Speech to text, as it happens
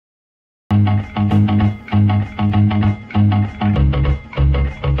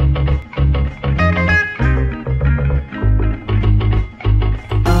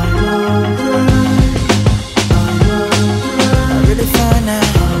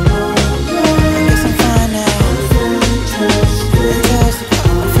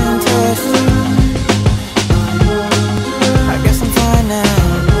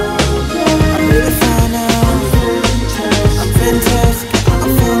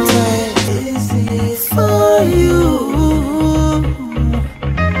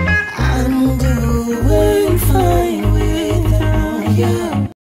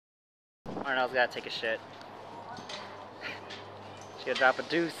Arnold's gotta take a shit. She's gonna drop a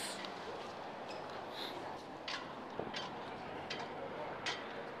deuce.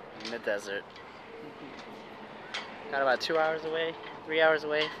 In the desert. Got about 2 hours away, 3 hours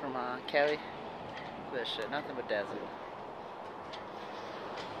away from Cali. This shit, nothing but desert.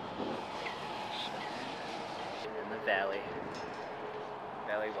 In the valley.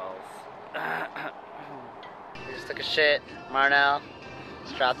 Valley walls. We just took a shit. Marnell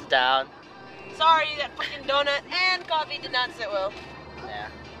just dropped it down. Sorry, that fucking donut and coffee did not sit well. Yeah.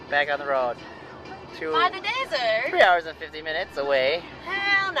 Back on the road. By the desert? 3 hours and 50 minutes away.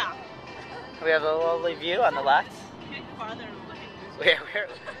 Hell no. We have a lovely view on the left.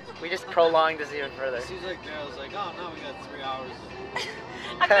 We just prolonged this even further. Seems like there, I was like, oh no, we got 3 hours.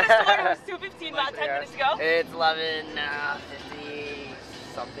 I could have sworn it was 2:15 about 10 minutes ago. It's 11:50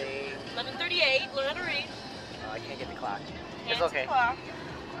 something. 11:38, learn how to read. Oh, I can't get the clock. Hands It's okay. Clock.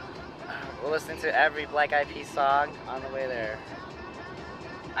 We'll listen to every Black Eyed Peas song on the way there.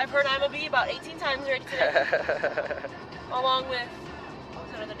 I've heard I'm a Bee about 18 times already today. Along with, what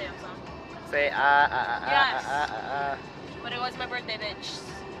was that other damn song? Say Yes. But it was my birthday, bitch.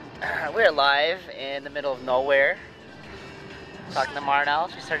 We're live in the middle of nowhere. Talking to Marnell.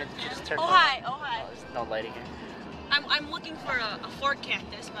 She just turned. Oh hi, oh hi. Oh, there's no lighting here. I'm looking for a fork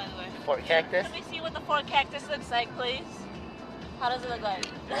cactus, by the way. Fork cactus? Let me see what the fork cactus looks like, please. How does it look like?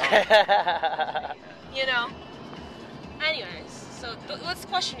 You know. Anyways, so let's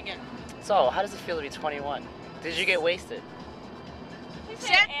question again. So, how does it feel to be 21? Did you get wasted? Please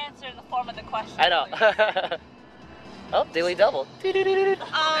say answer in the form of the question. I know. Oh, daily double. Yes,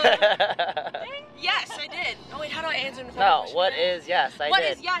 I did. Oh wait, how do I answer in the form of the No, question? what is yes? I did. What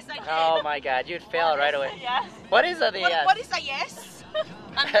is yes? I did. Oh my God, you'd fail right away. Yes. What is the yes? What is a yes?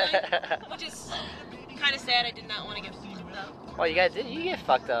 I'm doing, which is kind of sad. I did not want to get fucked up. Well, you get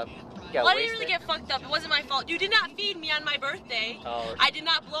fucked up. You got Well, I didn't wasted. really get fucked up. It wasn't my fault. You did not feed me on my birthday. Oh. I did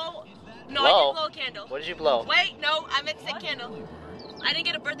not blow. No, Blow? I didn't blow a candle. What did you blow? Wait, no, I meant to say candle. I didn't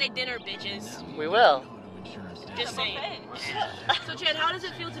get a birthday dinner, bitches. We will. Just saying. So, Chad, how does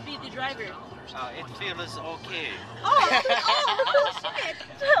it feel to be the driver? It feels okay. Oh, shit.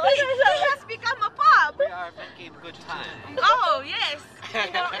 He has become a pub. We are making good time. Oh, yes.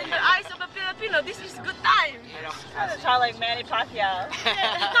 In the eyes of a Filipino, this is good time. Sound like Manny Pacquiao.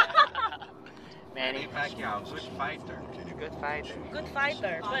 Manny. Pacquiao, good fighter. Good fighter. Good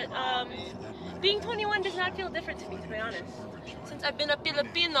fighter. But being 21 does not feel different to me, to be honest. Since I've been a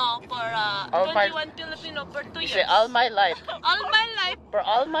Filipino for 21 Filipino for 2 You years. say all my life. All my life. For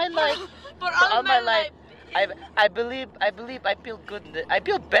all my life. For all my life. I believe I feel good. I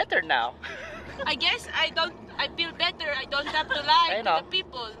feel better now. I guess I feel better. I don't have to lie I know. to the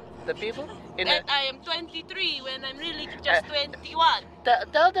people. The people? That I am 23 when I'm really just 21.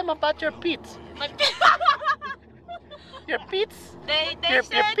 Tell them about your pits. My Your pits. they Your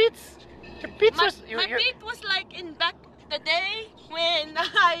said pits. Your pits my, was my feet was like in back the day when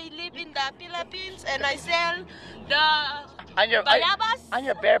I live in the Philippines and I sell the on your bayabas on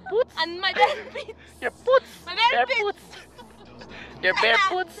your bare boots. and my bare feet. Your boots. My bare feet. boots. Your bare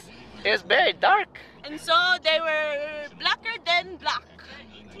boots is very dark. And so they were blacker than black.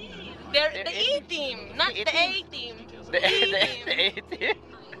 They're the E team, not the A team. The E A team. team.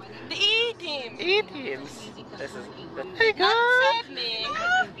 The E team. E teams. This is the hey Not guys. save me.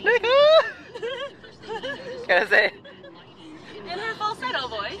 Can I say? In her falsetto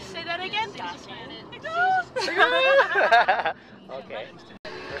voice, say that again. Okay.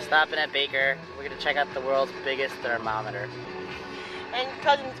 We're stopping at Baker. We're gonna check out the world's biggest thermometer. And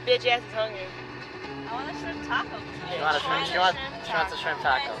cousin's bitch ass is hungry. I want a shrimp taco. She wants a shrimp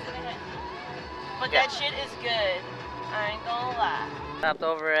taco. But Yeah. that shit is good. I ain't gonna lie. Stopped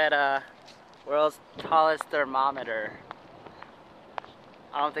over at world's tallest thermometer.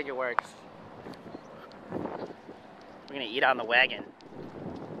 I don't think it works. We're gonna eat on the wagon.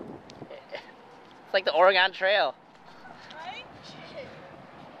 It's like the Oregon Trail. Right?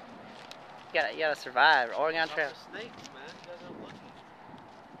 You gotta survive. Oregon Trail. Snakes, man. You guys are lucky.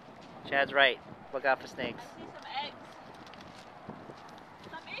 Chad's right. Look out for snakes. I see some eggs.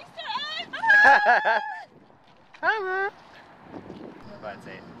 Some Easter eggs! Hello. Go ahead,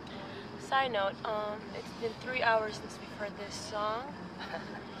 say it. Side note, it's been 3 hours since we've heard this song.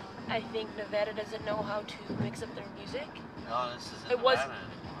 I think Nevada doesn't know how to mix up their music. No, this is It was- Nevada.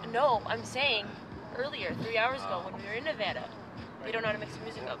 No, I'm saying earlier, 3 hours ago when we were in Nevada, they don't know how to mix the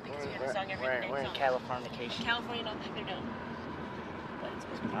music up because we had the song every day. We're in Californication. California don't think they're done. But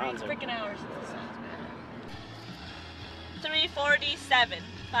it's been Sounds 3 freaking hours since the song's been. 3:47.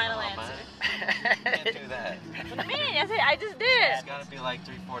 Final Oh, answer. man. Can't do that. What do you mean? I just did. It's gotta be like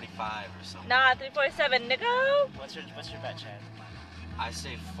 3:45 or something. Nah, 3:47, nigga. What's your bet, Chad? I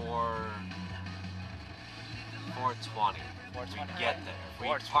say 4:20. 4:20. We get there. We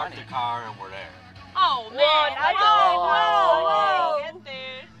 4:20. park the car and we're there. Oh man! Whoa. Get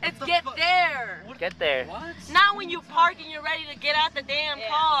there. It's the get fuck? there! Get there. What? Not when you park and you're ready to get out the damn Yeah,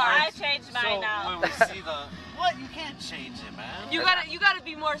 car. I changed mine So now. when we see the what? You can't change it, man. You gotta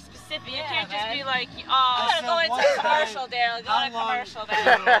be more specific. You Yeah, can't just man. be like, You I gotta said go into one a commercial, time, Daryl. Go how to a long- commercial, I man.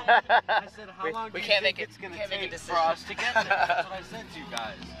 said, how long We do you can't think make it- it's gonna can't make a take decision. for us to get there? That's what I said to you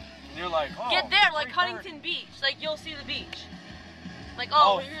guys. And you're like, oh, get there like 3:30. Huntington Beach. Like you'll see the beach. Like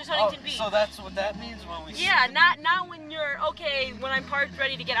here's Huntington Beach. So that's what that means when we. Yeah, see not when you're okay. When I'm parked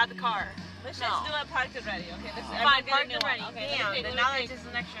ready to get out the car. Let's No. just do it parked and ready, okay? This is Fine, parked and one. ready. Okay, Damn. let me Then think, now let me that's think. just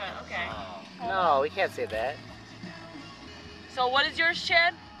an extra. Okay. No, we can't say that. So what is yours,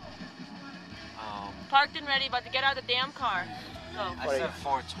 Chad? Parked and ready, about to get out of the damn car. Go. I What are said you-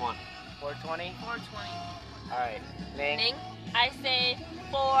 4:20. 4:20. 420. All right. Ning. Ning. I say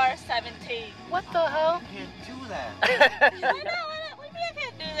 4:17. What the hell? You can't do that. I know, what do you mean I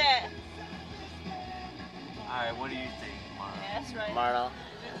can't do that? All right, what do you think, Mara? Yeah, that's right. Marno.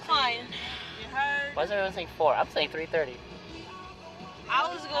 Fine. You heard? Why is everyone saying 4? I'm saying 3:30. I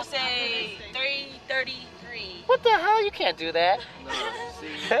was gonna say 3:33. What the hell? You can't do that. No, see.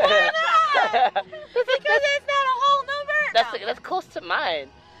 Why not? Because it's not a whole number. That's close to mine.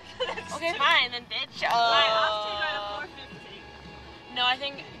 Okay, fine then, bitch. Alright, I'll take right at 4:15. No, I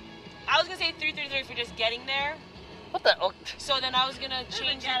think I was gonna say 3:33 for just getting there. What the? Oh. So then I was gonna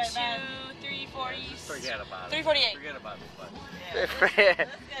change Forget it it, man. to 3:40. Forget about it. 3:48. Forget about it. But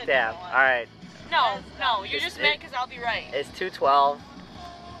Damn. All right. No, you're just mad because I'll be right. It's 2:12.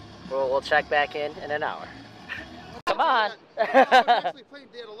 We'll check back in an hour. Come on. I was actually playing,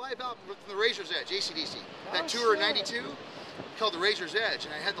 they had a live album from the Razor's Edge, AC/DC. That tour in '92 called the Razor's Edge,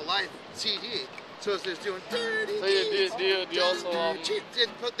 and I had the live CD. So it's just doing. So you also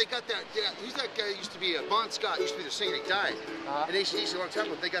they got that. Who's that guy? Who used to be Bon Scott. Used to be the singer. He died. In AC/DC a long time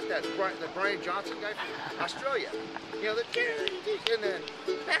ago. They got that the Brian Johnson guy from Australia. You know the and then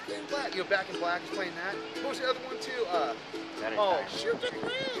Back in Black. You know Back in Black is playing that. What was the other one too? Shoot the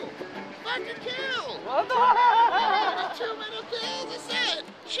thrill. Fucking kill. Two metal kills. I said,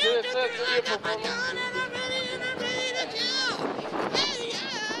 shoot the thrill. I got my gun and I'm ready to kill. Hey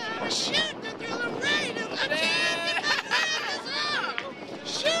yeah, shoot the thrill. I'm ready to kill.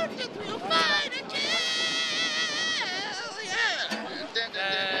 Shoot the thrill. Fight and kill. Yeah.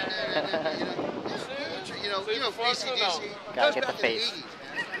 You know, AC/DC. Gotta get the face.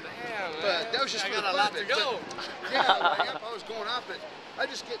 But that was just for the fun of it. Yeah, I was going off it. I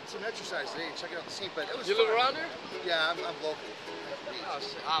just get some exercise today and check out the scene. But it was. You live around here? Yeah, I'm local. Oh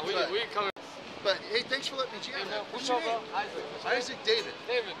shit. We coming. But hey, thanks for letting me jam. What's your name? Isaac. Isaac David.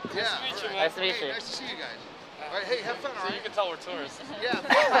 David. Yeah. Nice to meet you, man. Nice to meet Hey, you. nice to see you guys. All right, hey, have fun, all So right? you can tell we're tourists. Yeah. If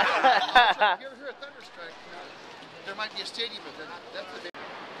you ever hear a thunderstrike, there might be a stadium, but that's the big.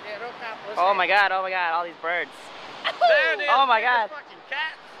 Oh my god, all these birds. There it is. Oh my god. Fucking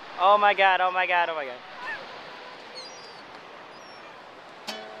cat. Oh my god, oh my god, oh my god.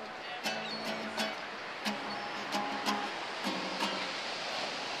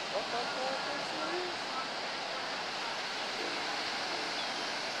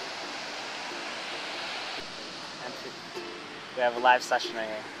 We have a live session right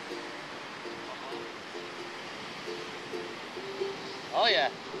here. Oh yeah.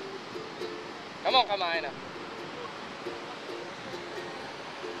 Come on, now.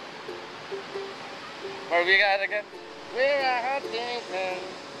 Where we got again? We're at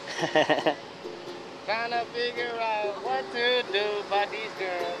Huntington. Trying to figure out what to do about these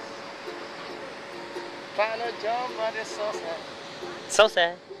girls. Trying to jump, but it's so sad. So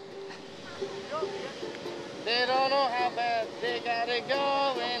sad. They don't know how bad they got it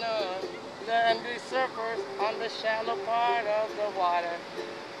going on. The angry surfers on the shallow part of the water.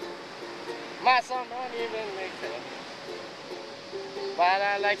 My song don't even make sense. But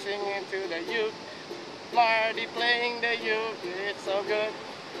I like singing to the youth. Marty playing the uke, it's so good.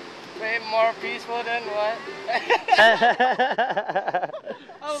 Maybe more peaceful than what? I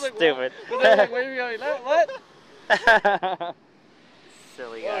was like, Stupid. What? But then like, wait, what?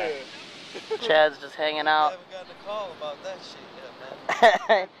 Silly guy. Chad's just hanging out. I haven't gotten a call about that shit yet,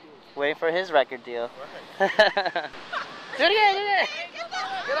 man. Waiting for his record deal. Do it again, do it again.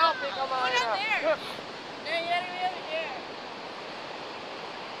 Get off me, come on. Put up there.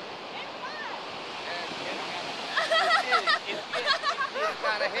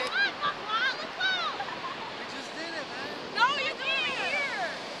 Kind of hit. We just did it, man. No, you're doing it here.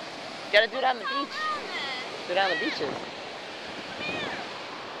 You gotta do it on the beach. Do it on the beaches.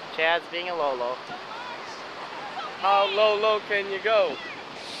 Chad's being a Lolo. How low can you go?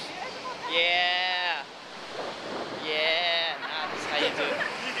 Yeah. Yeah. Nah, that's how you do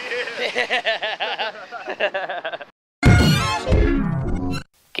it.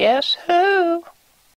 Guess who?